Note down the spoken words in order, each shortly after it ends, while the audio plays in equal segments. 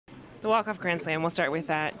The walk-off grand slam, we'll start with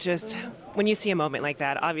that. Just when you see a moment like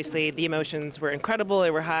that, obviously the emotions were incredible, they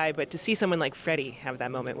were high, but to see someone like Freddie have that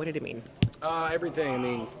moment, what did it mean? Everything. I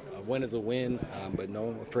mean, a win is a win, but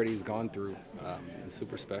knowing what Freddie's gone through is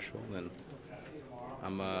super special, and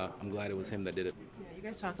I'm glad it was him that did it. You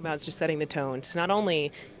guys talk about just setting the tone to not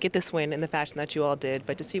only get this win in the fashion that you all did,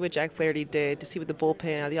 but to see what Jack Flaherty did, to see what the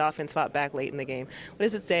bullpen, the offense fought back late in the game. What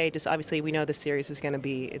does it say? Just obviously we know the series is going to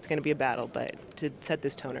be a battle, but to set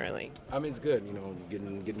this tone early. I mean, it's good. You know,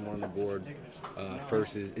 getting more on the board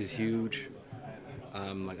first is huge.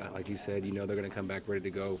 Like you said, you know they're going to come back ready to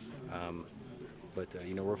go. But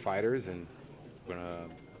you know we're fighters, and we're gonna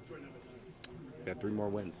got 3 more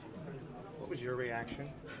wins. What was your reaction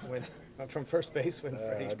when from first base when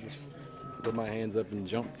Freddie? I just put my hands up and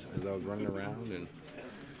jumped as I was running around, and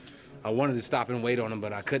I wanted to stop and wait on him,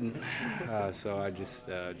 but I couldn't. So I just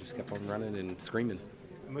kept on running and screaming.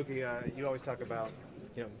 Mookie, you always talk about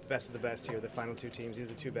best of the best here. The final 2 teams, these are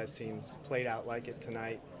the 2 best teams, played out like it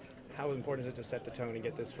tonight. How important is it to set the tone and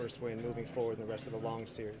get this first win moving forward in the rest of the long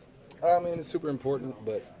series? I mean, it's super important,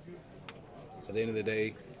 but at the end of the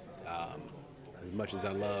day, as much as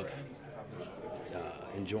I love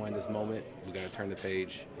enjoying this moment, we got to turn the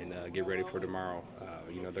page and get ready for tomorrow.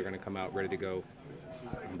 You know, they're going to come out ready to go,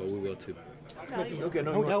 but we will too.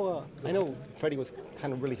 I know Freddie was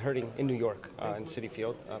kind of really hurting in New York in Citi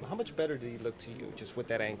Field. How much better did he look to you just with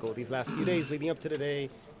that ankle these last few days leading up to today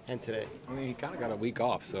and today? I mean, he kind of got a week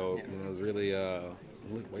off, so you know, it was really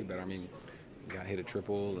looked way better. I mean, he got hit a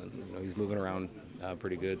triple, and you know, he's moving around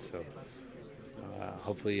pretty good. So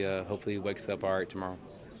hopefully he wakes up all right tomorrow.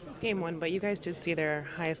 This is game 1, but you guys did see their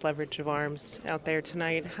highest leverage of arms out there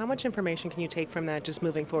tonight. How much information can you take from that just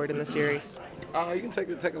moving forward in the series? You can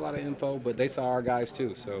take a lot of info, but they saw our guys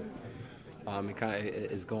too, so it kind of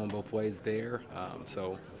is going both ways there.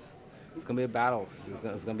 So it's going to be a battle. It's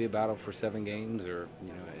going to be a battle for 7 games, or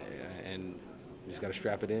and you just got to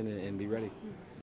strap it in and be ready.